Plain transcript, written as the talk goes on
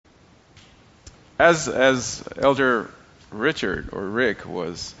as Elder Richard or Rick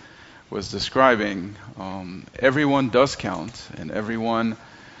was describing, everyone does count, and everyone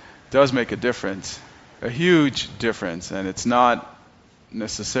does make a difference, a huge difference, and it's not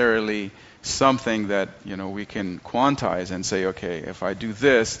necessarily something that we can quantize and say, okay, if I do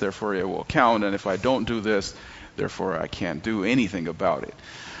this, therefore it will count, and if I don't do this, therefore I can't do anything about it.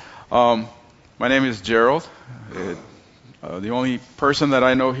 My name is Gerald. The only person that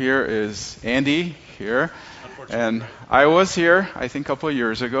I know here is Andy here, and I was here, I think, a couple of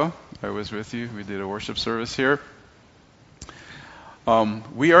years ago. I was with you. We did a worship service here.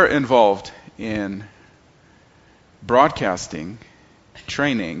 We are involved in broadcasting,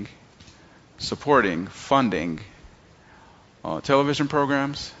 training, supporting, funding television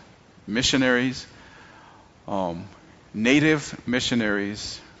programs, missionaries, native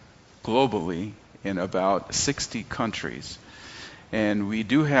missionaries globally in about 60 countries. And we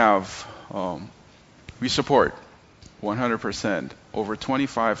do have, we support 100% over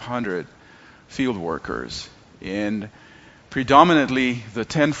 2,500 field workers in predominantly the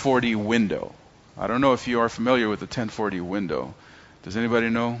 1040 window. I don't know if you are familiar with the 1040 window. Does anybody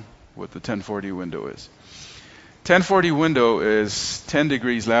know what the 1040 window is? 1040 window is 10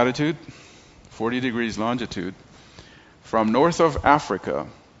 degrees latitude, 40 degrees longitude, from north of Africa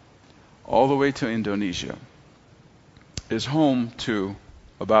all the way to Indonesia. Is home to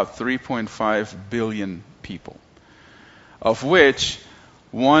about 3.5 billion people, of which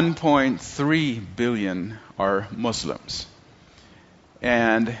 1.3 billion are Muslims.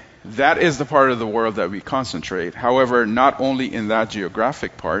 And that is the part of the world that we concentrate. However, not only in that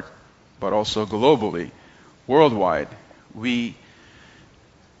geographic part, but also globally, worldwide, we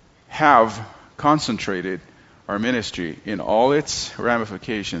have concentrated our ministry in all its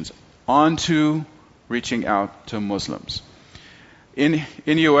ramifications onto reaching out to Muslims. In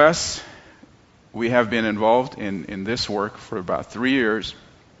U.S., we have been involved in this work for about 3 years.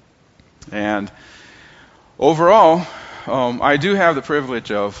 And overall, I do have the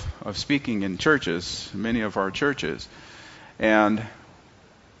privilege of speaking in churches, many of our churches. And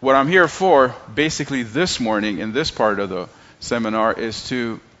what I'm here for, basically this morning in this part of the seminar, is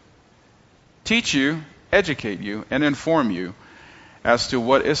to teach you, educate you, and inform you as to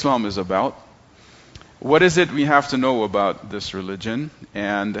what Islam is about. What is it we have to know about this religion,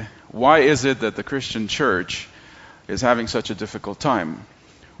 and why is it that the Christian church is having such a difficult time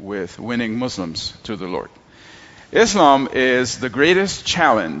with winning Muslims to the Lord? Islam is the greatest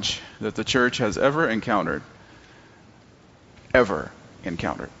challenge that the church has ever encountered.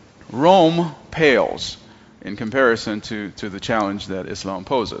 Rome pales in comparison to the challenge that Islam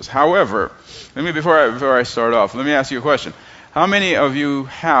poses. However, before I start off, let me ask you a question. How many of you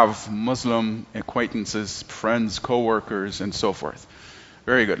have Muslim acquaintances, friends, co-workers, and so forth?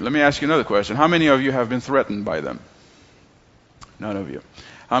 Very good. Let me ask you another question. How many of you have been threatened by them? None of you.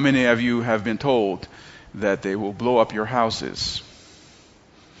 How many of you have been told that they will blow up your houses,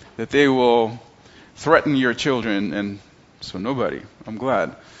 that they will threaten your children? And so nobody. I'm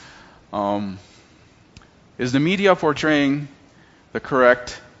glad. Is the media portraying the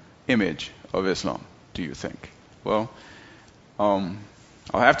correct image of Islam, do you think? Well, I'll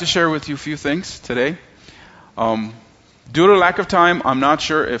have to share with you a few things today. Due to lack of time, I'm not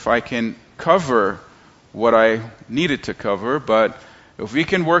sure if I can cover what I needed to cover, but if we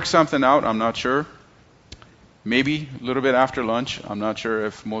can work something out, I'm not sure. Maybe a little bit after lunch. I'm not sure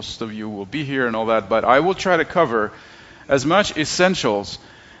if most of you will be here and all that, but I will try to cover as much essentials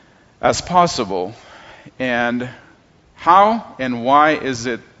as possible. And how and why is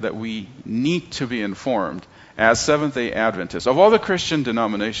it that we need to be informed as Seventh-day Adventists? Of all the Christian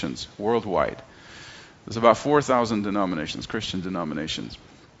denominations worldwide, there's about 4,000 denominations, Christian denominations.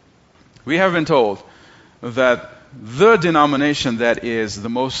 We have been told that the denomination that is the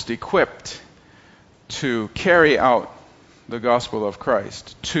most equipped to carry out the gospel of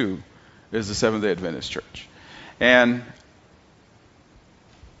Christ, too, is the Seventh-day Adventist Church. And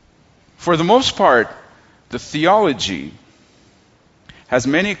for the most part, the theology has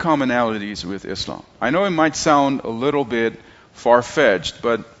many commonalities with Islam. I know it might sound a little bit far-fetched,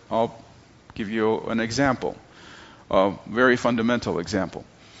 but I'll give you an example, a very fundamental example.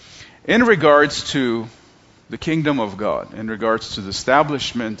 In regards to the kingdom of God, in regards to the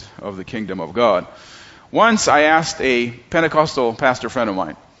establishment of the kingdom of God, once I asked a Pentecostal pastor friend of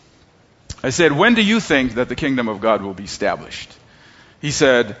mine, I said, when do you think that the kingdom of God will be established? He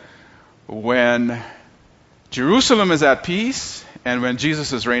said, when Jerusalem is at peace and when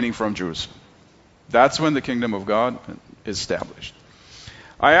Jesus is reigning from Jerusalem. That's when the kingdom of God is established.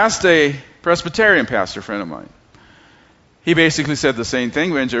 I asked a Presbyterian pastor friend of mine, He basically said the same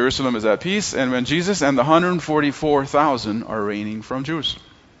thing when Jerusalem is at peace and when Jesus and the 144,000 are reigning from Jerusalem.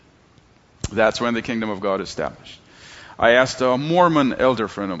 That's when the kingdom of God is established. I asked a Mormon elder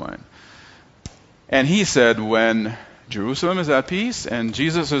friend of mine, and he said when Jerusalem is at peace and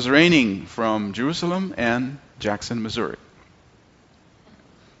Jesus is reigning from Jerusalem and Jackson, Missouri.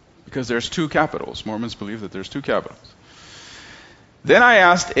 Because there's two capitals. Mormons believe that there's two capitals. Then I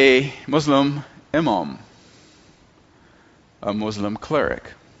asked a Muslim imam, a Muslim cleric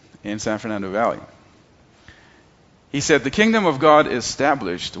in San Fernando Valley. He said the kingdom of God is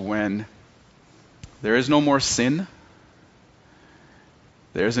established when there is no more sin,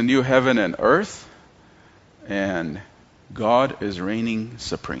 there's a new heaven and earth, and God is reigning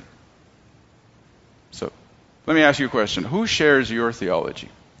supreme. So, let me ask you a question. Who shares your theology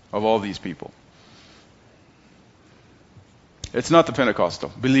of all these people? It's not the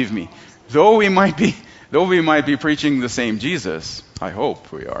Pentecostal, believe me. Though we might be preaching the same Jesus, I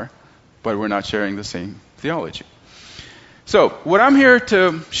hope we are, but we're not sharing the same theology. So, what I'm here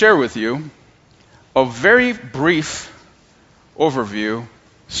to share with you, a very brief overview,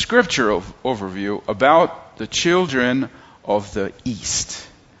 scriptural overview about the children of the East,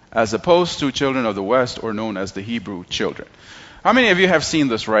 as opposed to children of the West, or known as the Hebrew children. How many of you have seen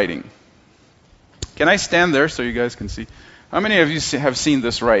this writing? Can I stand there so you guys can see? How many of you have seen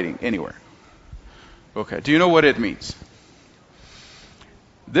this writing anywhere? Okay, do you know what it means?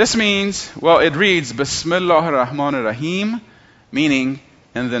 This means, well, it reads, Bismillah ar-Rahman ar-Rahim, meaning,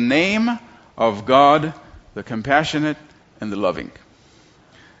 in the name of God, the compassionate and the loving.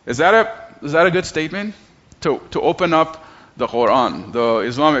 Is that a good statement? To open up the Quran, the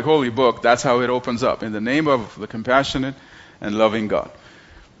Islamic holy book, that's how it opens up. In the name of the compassionate and loving God.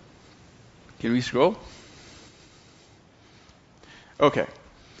 Can we scroll? Okay.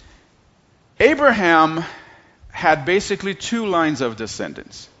 Abraham had basically two lines of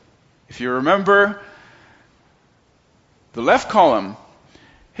descendants. If you remember the left column,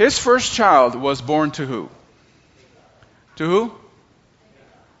 his first child was born to who? To who?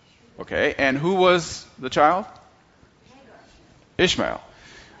 Okay, and who was the child? Ishmael.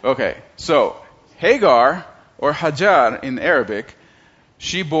 Okay, so Hagar, or Hajar in Arabic,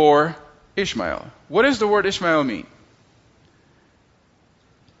 she bore Ishmael. What does the word Ishmael mean?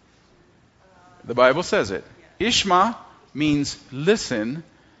 The Bible says it. Ishma means listen.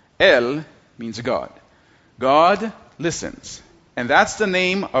 El means God. God listens. And that's the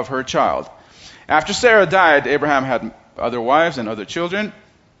name of her child. After Sarah died, Abraham had other wives and other children.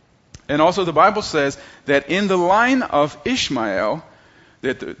 And also the Bible says that in the line of Ishmael,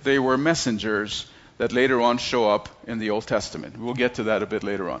 that they were messengers that later on show up in the Old Testament. We'll get to that a bit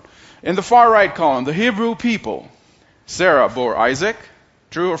later on. In the far right column, the Hebrew people, Sarah bore Isaac,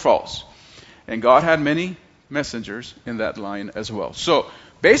 true or false? And God had many messengers in that line as well. So,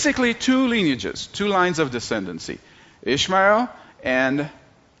 basically two lineages, two lines of descendancy. Ishmael and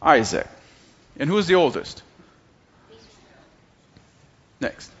Isaac. And who's the oldest?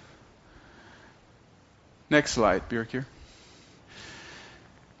 Next. Next slide, Birkir.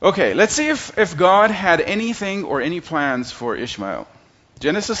 Okay, let's see if God had anything or any plans for Ishmael.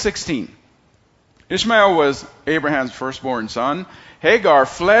 Genesis 16. Ishmael was Abraham's firstborn son. Hagar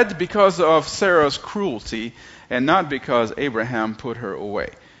fled because of Sarah's cruelty and not because Abraham put her away.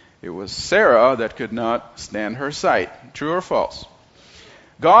 It was Sarah that could not stand her sight. True or false?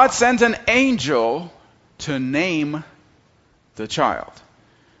 God sent an angel to name the child.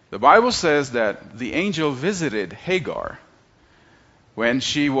 The Bible says that the angel visited Hagar when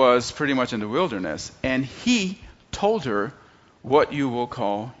she was pretty much in the wilderness, and he told her what you will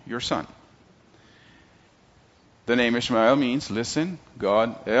call your son. The name Ishmael means listen,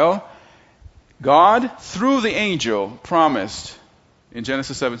 God, El. God, through the angel, promised in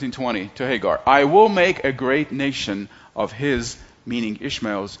Genesis 17:20 to Hagar, I will make a great nation of his, meaning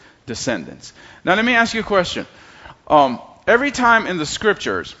Ishmael's, descendants. Now let me ask you a question. Every time in the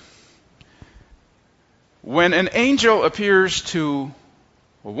scriptures, when an angel appears to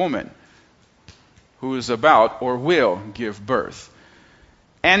a woman who is about or will give birth,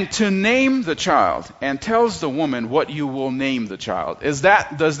 and to name the child, and tells the woman what you will name the child, does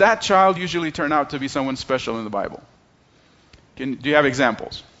that child usually turn out to be someone special in the Bible? Do you have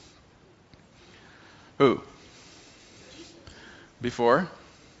examples? Who? Before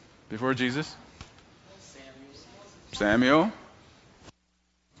Jesus? Samuel?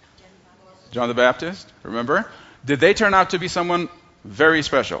 John the Baptist? Remember? Did they turn out to be someone very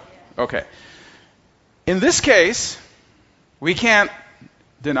special? Okay. In this case, we can't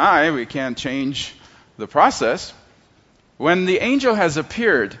deny, we can't change the process. When the angel has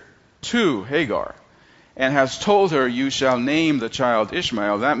appeared to Hagar and has told her, "You shall name the child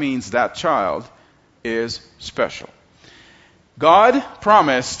Ishmael," that means that child is special. God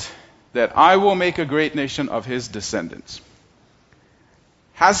promised that I will make a great nation of his descendants.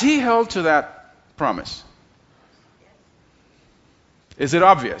 Has he held to that promise? Is it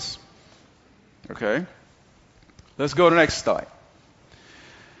obvious? Okay. Let's go to the next slide.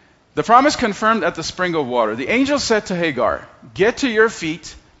 The promise confirmed at the spring of water. The angel said to Hagar, "Get to your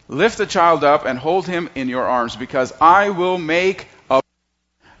feet, lift the child up, and hold him in your arms, because I will make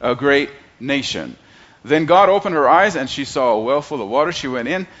a great nation." Then God opened her eyes, and she saw a well full of water. She went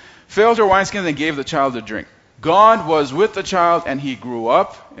in, filled her wineskin, and gave the child a drink. God was with the child, and he grew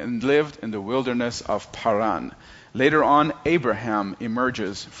up and lived in the wilderness of Paran. Later on, Abraham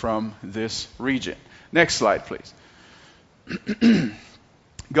emerges from this region. Next slide, please.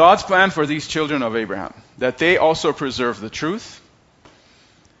 God's plan for these children of Abraham, that they also preserve the truth.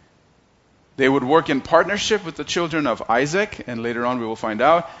 They would work in partnership with the children of Isaac, and later on we will find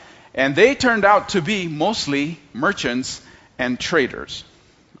out. And they turned out to be mostly merchants and traders.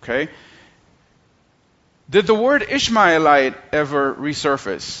 Okay? Did the word Ishmaelite ever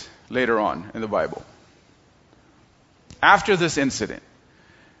resurface later on in the Bible? After this incident,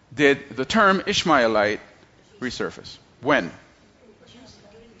 did the term Ishmaelite resurface? When?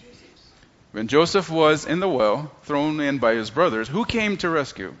 When Joseph was in the well, thrown in by his brothers, who came to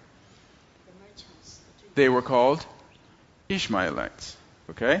rescue? They were called Ishmaelites.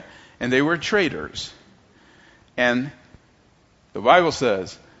 Okay? And they were traders. And the Bible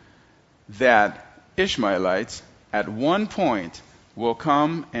says that Ishmaelites at one point will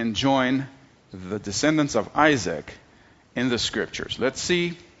come and join the descendants of Isaac in the scriptures. Let's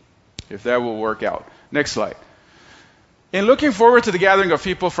see if that will work out. Next slide. In looking forward to the gathering of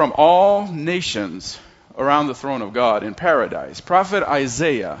people from all nations around the throne of God in paradise, Prophet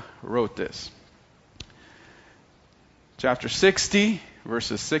Isaiah wrote this. Chapter 60,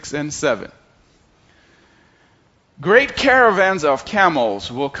 verses 6 and 7. Great caravans of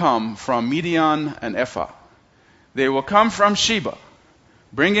camels will come from Midian and Ephah. They will come from Sheba.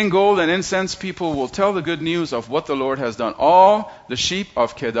 Bringing gold and incense, people will tell the good news of what the Lord has done. All the sheep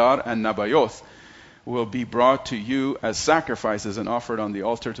of Kedar and Nabaioth will be brought to you as sacrifices and offered on the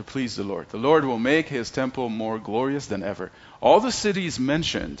altar to please the Lord. The Lord will make his temple more glorious than ever. All the cities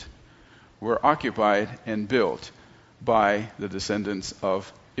mentioned were occupied and built by the descendants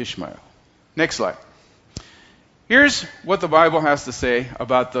of Ishmael. Next slide. Here's what the Bible has to say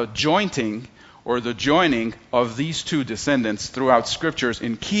about the jointing or the joining of these two descendants throughout scriptures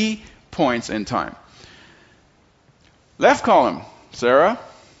in key points in time. Left column, Sarah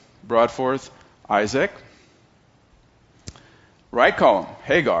brought forth Isaac. Right column,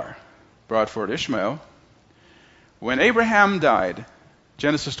 Hagar brought forth Ishmael. When Abraham died,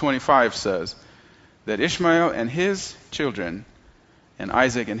 Genesis 25 says that Ishmael and his children and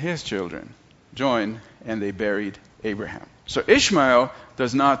Isaac and his children joined and they buried Abraham. So Ishmael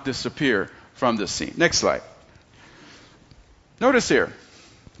does not disappear from this scene. Next slide. Notice here,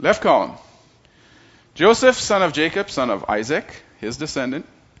 left column, Joseph, son of Jacob, son of Isaac, his descendant,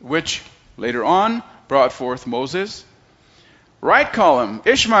 which later on brought forth Moses. Right column,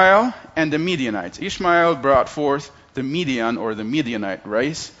 Ishmael and the Midianites. Ishmael brought forth the Midian or the Midianite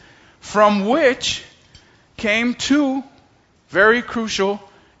race, from which came two very crucial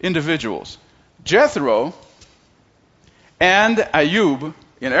individuals. Jethro and Ayub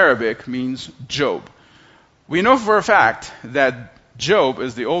in Arabic means Job. We know for a fact that Job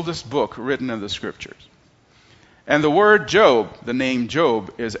is the oldest book written in the scriptures. And the word Job, the name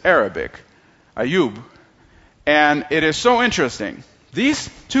Job, is Arabic, Ayub. And it is so interesting. These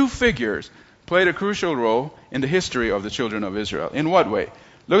two figures played a crucial role in the history of the children of Israel. In what way?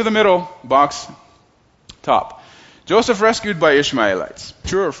 Look at the middle box, top. Joseph rescued by Ishmaelites.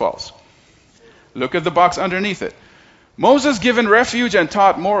 True or false? Look at the box underneath it. Moses given refuge and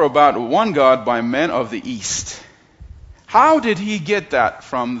taught more about one God by men of the East. How did he get that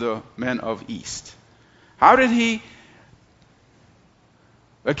from the men of East? How did he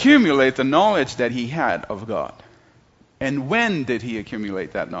accumulate the knowledge that he had of God? And when did he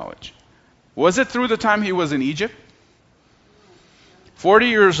accumulate that knowledge? Was it through the time he was in Egypt? 40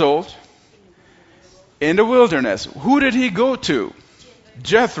 years old, in the wilderness. Who did he go to?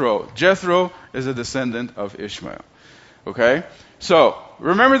 Jethro. Jethro is a descendant of Ishmael. Okay? So,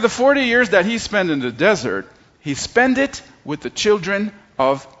 remember the 40 years that he spent in the desert, he spent it with the children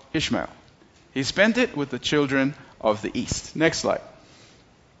of Ishmael. He spent it with the children of the East. Next slide.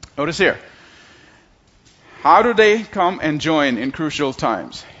 Notice here. How do they come and join in crucial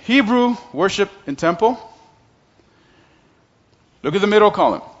times? Hebrew worship in temple. Look at the middle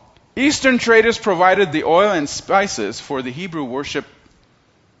column. Eastern traders provided the oil and spices for the Hebrew worship.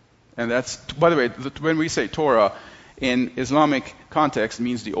 And that's, by the way, when we say Torah in Islamic context,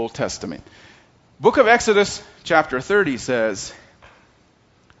 means the Old Testament. Book of Exodus, chapter 30 says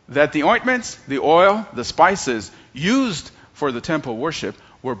that the ointments, the oil, the spices used for the temple worship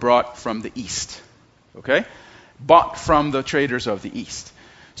were brought from the east. Okay? Bought from the traders of the east.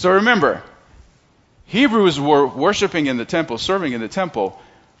 So remember, Hebrews were worshiping in the temple, serving in the temple.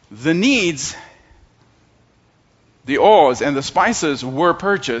 The needs, the oils, and the spices were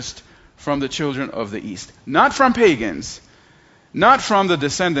purchased from the children of the east. Not from pagans, not from the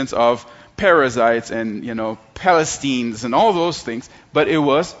descendants of Perizzites and, Palestines and all those things, but it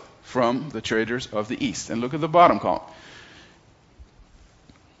was from the traders of the east. And look at the bottom column.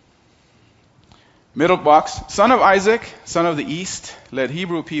 Middle box, son of Isaac, son of the east, led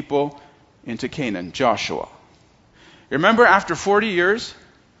Hebrew people into Canaan, Joshua. Remember, after 40 years,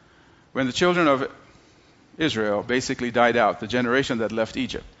 when the children of Israel basically died out, the generation that left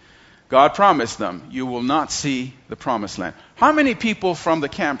Egypt, God promised them, you will not see the promised land. How many people from the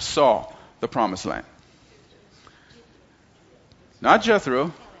camp saw the promised land? Not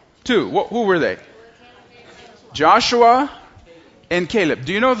Jethro. 2. Who were they? Joshua and Caleb.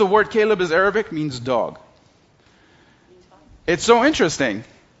 Do you know the word Caleb is Arabic? Means dog. It's so interesting.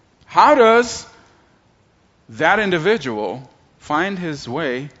 How does that individual find his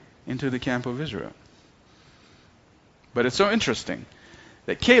way into the camp of Israel? But it's so interesting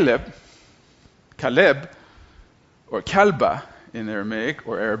that Caleb, or Kalba in Aramaic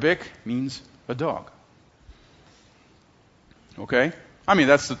or Arabic, means a dog. Okay? I mean,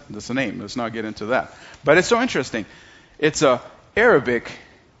 that's the name. Let's not get into that. But it's so interesting. It's a Arabic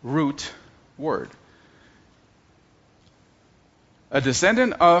root word. A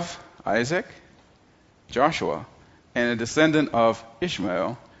descendant of Isaac, Joshua, and a descendant of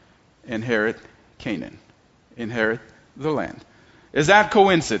Ishmael inherit Canaan, inherit the land. Is that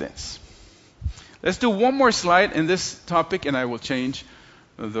coincidence? Let's do one more slide in this topic and I will change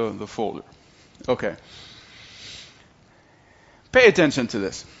the folder. Okay. Pay attention to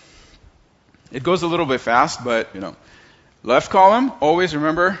this. It goes a little bit fast, but, left column, always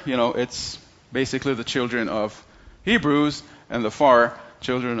remember, it's basically the children of Hebrews and the far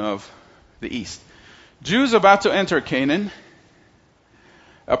children of the east. Jews about to enter Canaan,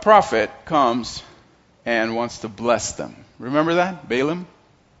 a prophet comes and wants to bless them. Remember that? Balaam?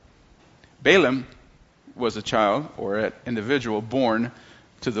 Balaam was a child or an individual born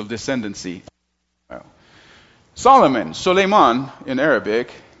to the descendancy. Solomon, Suleiman in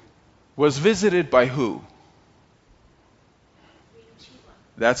Arabic, was visited by who?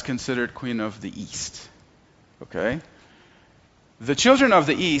 That's considered Queen of the East. Okay? The children of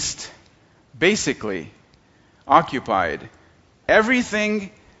the East basically occupied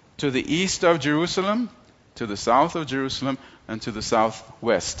everything to the east of Jerusalem, to the south of Jerusalem, and to the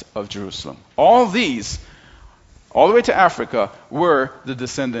southwest of Jerusalem. All these, all the way to Africa, were the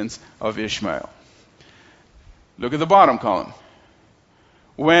descendants of Ishmael. Look at the bottom column.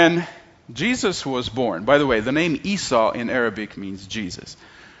 When Jesus was born, by the way, the name Esau in Arabic means Jesus.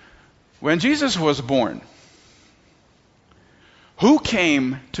 When Jesus was born, who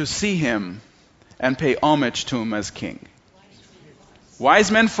came to see him and pay homage to him as king?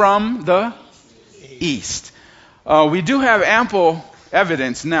 Wise men from the east. We do have ample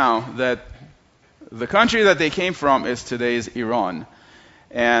evidence now that the country that they came from is today's Iran.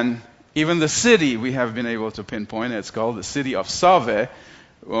 And even the city we have been able to pinpoint, it's called the city of Save,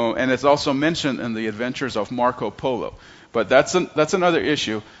 and it's also mentioned in the adventures of Marco Polo. But that's another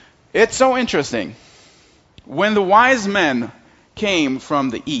issue. It's so interesting. When the wise men came from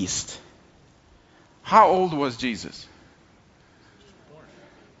the east, how old was Jesus?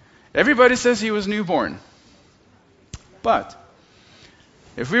 Everybody says he was newborn. But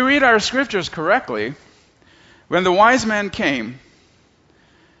if we read our scriptures correctly, when the wise men came,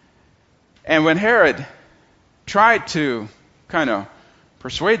 and when Herod tried to kind of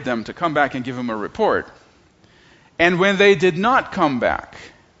persuade them to come back and give him a report, and when they did not come back,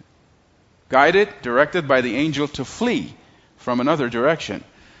 guided, directed by the angel to flee from another direction,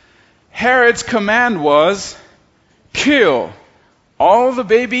 Herod's command was, kill all the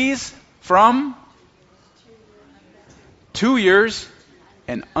babies from 2 years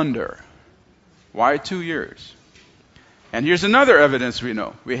and under. Why 2 years? And here's another evidence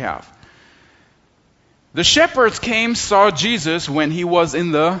we have. The shepherds came, saw Jesus when he was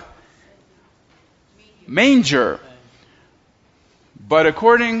in the manger. But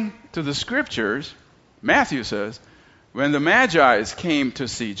according to the scriptures, Matthew says, when the Magi came to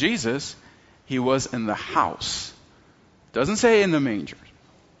see Jesus, he was in the house. Doesn't say in the manger.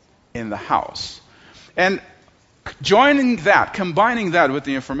 in the house. And combining that with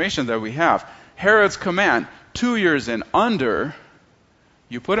the information that we have, Herod's command, 2 years and under,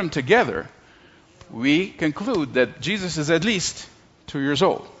 you put them together, we conclude that Jesus is at least 2 years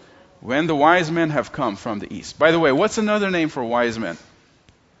old when the wise men have come from the east. By the way, what's another name for wise men?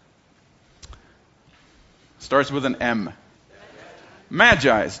 Starts with an M.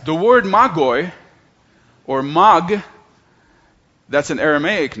 Magi's. The word magoi, or mag, that's an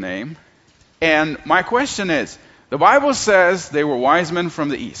Aramaic name. And my question is, the Bible says they were wise men from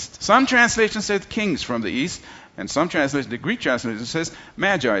the east. Some translations say kings from the east, and some translations, the Greek translation says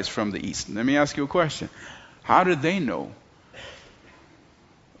Magi's from the east. Let me ask you a question. How did they know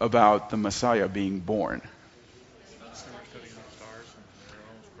about the Messiah being born?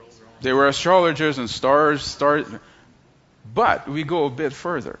 They were astrologers and stars. But we go a bit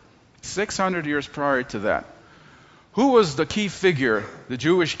further. 600 years prior to that, who was the key figure, the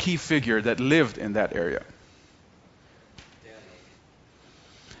Jewish key figure that lived in that area?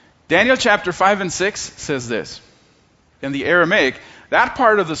 Daniel chapter 5 and 6 says this. In the Aramaic, that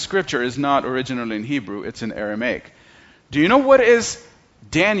part of the scripture is not originally in Hebrew, it's in Aramaic. Do you know what is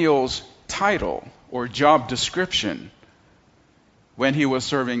Daniel's title or job description when he was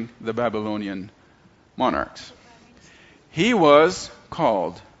serving the Babylonian monarchs? He was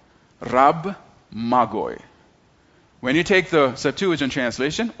called Rab Magoi. When you take the Septuagint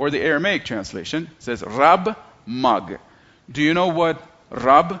translation or the Aramaic translation, it says Rab Mag. Do you know what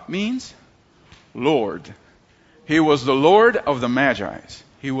Rab means? Lord. He was the Lord of the Magi's.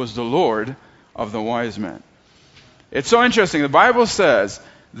 He was the Lord of the wise men. It's so interesting. The Bible says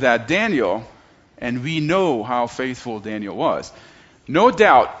that Daniel, and we know how faithful Daniel was, no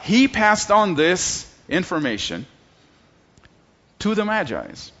doubt he passed on this information to the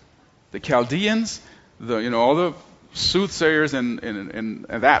Magi's, the Chaldeans, all the soothsayers and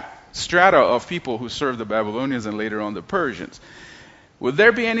that strata of people who served the Babylonians and later on the Persians. Would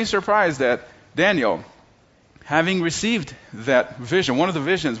there be any surprise that Daniel, having received that vision, one of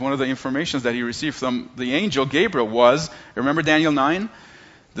the informations that he received from the angel Gabriel was, remember Daniel 9,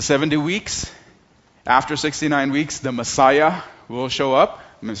 the 70 weeks, after 69 weeks, the Messiah will show up,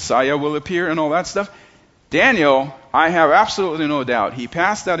 Messiah will appear and all that stuff. Daniel, I have absolutely no doubt, he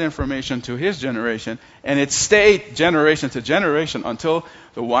passed that information to his generation, and it stayed generation to generation until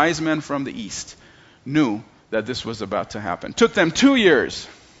the wise men from the east knew that this was about to happen. Took them 2 years.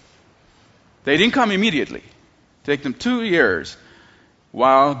 They didn't come immediately. Take them 2 years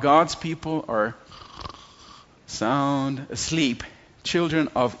while God's people are sound asleep. Children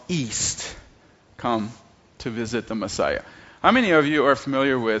of East come to visit the Messiah. How many of you are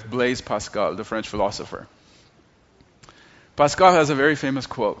familiar with Blaise Pascal, the French philosopher? Pascal has a very famous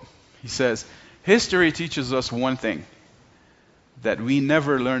quote. He says, history teaches us one thing, that we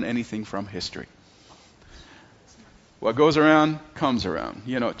never learn anything from history. What goes around, comes around.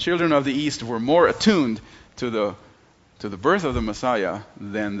 Children of the East were more attuned to the birth of the Messiah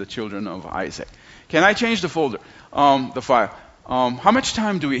than the children of Isaac. Can I change the folder, the file? How much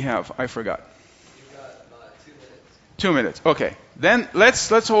time do we have? I forgot. You've got about 2 minutes. 2 minutes. Okay. Then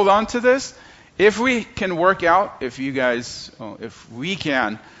let's hold on to this. If we can work out, if we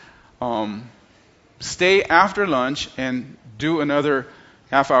can stay after lunch and do another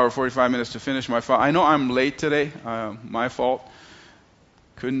half hour, 45 minutes to finish my file. I know I'm late today. My fault.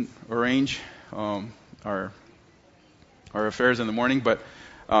 Couldn't arrange our affairs in the morning. But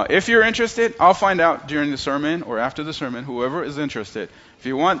if you're interested, I'll find out during the sermon or after the sermon, whoever is interested. If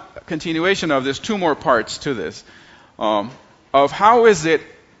you want a continuation of this, 2 more parts to this, of how is it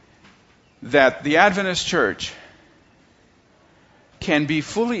that the Adventist Church can be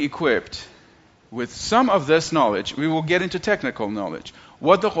fully equipped with some of this knowledge. We will get into technical knowledge.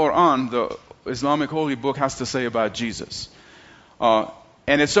 What the Quran, the Islamic holy book, has to say about Jesus. And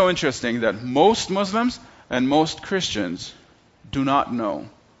it's so interesting that most Muslims and most Christians do not know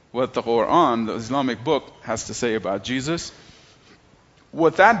what the Quran, the Islamic book, has to say about Jesus.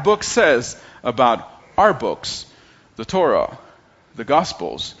 What that book says about our books, the Torah, the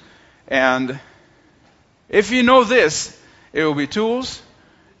Gospels. And if you know this, it will be tools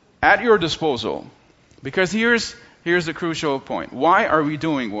at your disposal. Because here's the crucial point. Why are we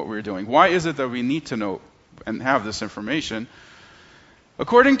doing what we're doing? Why is it that we need to know and have this information?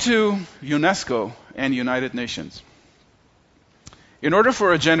 According to UNESCO and United Nations, in order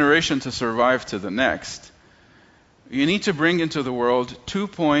for a generation to survive to the next, you need to bring into the world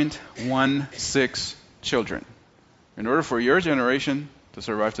 2.16 children. In order for your generation to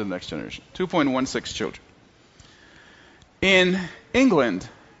survive to the next generation. 2.16 children. In England,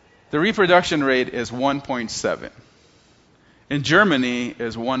 the reproduction rate is 1.7. In Germany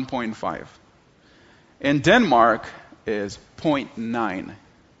is 1.5. In Denmark is 0.9.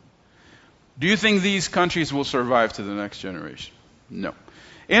 Do you think these countries will survive to the next generation? No.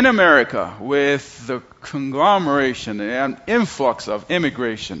 In America, with the conglomeration and influx of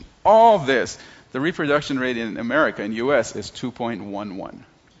immigration, all this, the reproduction rate in America, in U.S., is 2.11.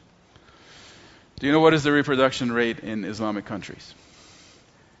 Do you know what is the reproduction rate in Islamic countries?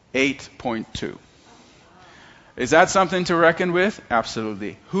 8.2. Is that something to reckon with?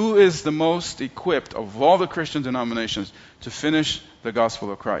 Absolutely. Who is the most equipped of all the Christian denominations to finish the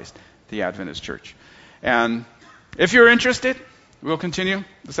gospel of Christ? The Adventist Church. And if you're interested, we'll continue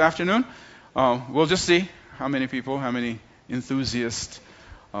this afternoon. We'll just see how many people, how many enthusiasts,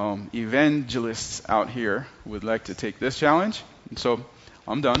 evangelists out here would like to take this challenge. And so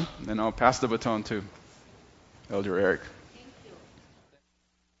I'm done, and I'll pass the baton to Elder Eric.